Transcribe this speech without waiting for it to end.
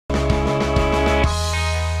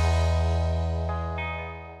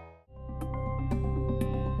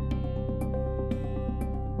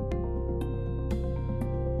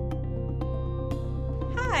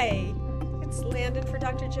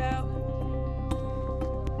Dr. Joe.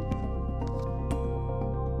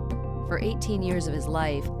 For 18 years of his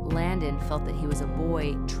life, Landon felt that he was a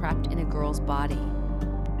boy trapped in a girl's body.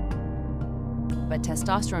 But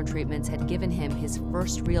testosterone treatments had given him his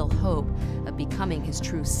first real hope of becoming his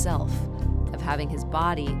true self, of having his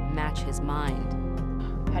body match his mind.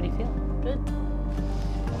 How do you feel? Good.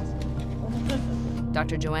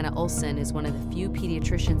 Dr. Joanna Olson is one of the few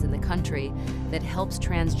pediatricians in the country that helps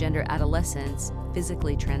transgender adolescents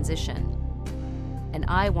physically transition. And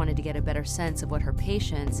I wanted to get a better sense of what her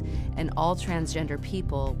patients and all transgender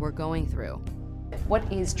people were going through. What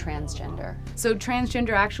is transgender? So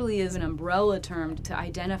transgender actually is an umbrella term to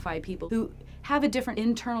identify people who have a different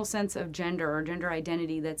internal sense of gender or gender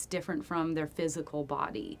identity that's different from their physical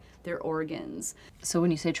body, their organs. So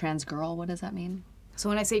when you say trans girl, what does that mean? So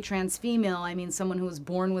when I say trans female, I mean someone who was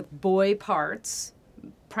born with boy parts,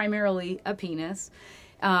 primarily a penis,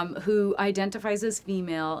 who identifies as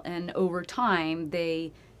female, and over time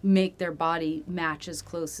they make their body match as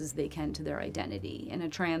close as they can to their identity. And a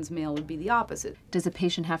trans male would be the opposite. Does a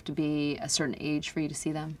patient have to be a certain age for you to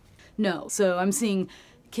see them? No. So I'm seeing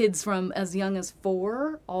kids from as young as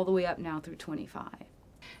 4 all the way up now through 25.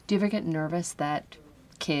 Do you ever get nervous that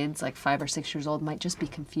kids like 5 or 6 years old might just be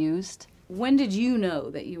confused? When did you know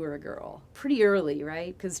that you were a girl? Pretty early,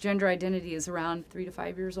 right? Because gender identity is around 3 to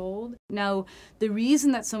 5 years old. Now, the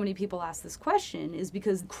reason that so many people ask this question is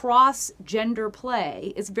because cross-gender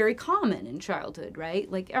play is very common in childhood, right?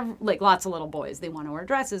 Like lots of little boys, they want to wear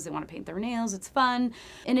dresses, they want to paint their nails, it's fun.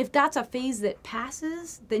 And if that's a phase that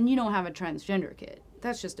passes, then you don't have a transgender kid.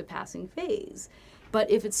 That's just a passing phase. But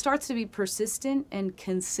if it starts to be persistent and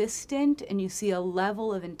consistent and you see a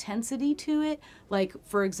level of intensity to it, like,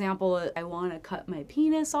 for example, I want to cut my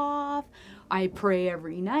penis off, I pray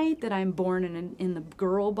every night that I'm born in the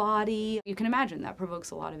girl body, you can imagine that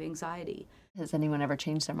provokes a lot of anxiety. Has anyone ever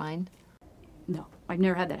changed their mind? No, I've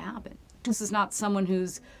never had that happen. This is not someone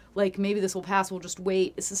who's like, maybe this will pass, we'll just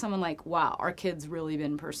wait. This is someone like, wow, our kid's really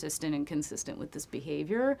been persistent and consistent with this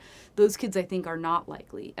behavior. Those kids, I think, are not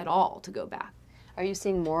likely at all to go back. Are you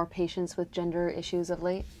seeing more patients with gender issues of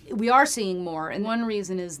late? We are seeing more, and one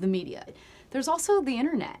reason is the media. There's also the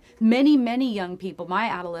internet. Many, many young people, my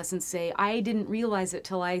adolescents, say, I didn't realize it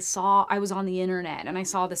till I was on the internet and I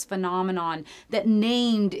saw this phenomenon that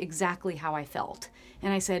named exactly how I felt.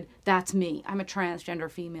 And I said, that's me. I'm a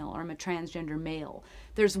transgender female or I'm a transgender male.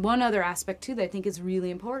 There's one other aspect too that I think is really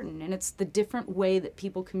important, and it's the different way that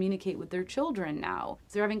people communicate with their children now.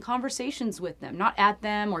 They're having conversations with them, not at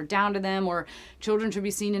them or down to them, or children should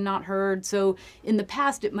be seen and not heard. So in the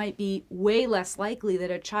past, it might be way less likely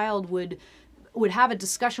that a child would have a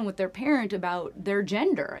discussion with their parent about their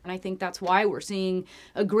gender. And I think that's why we're seeing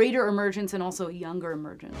a greater emergence and also a younger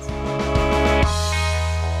emergence.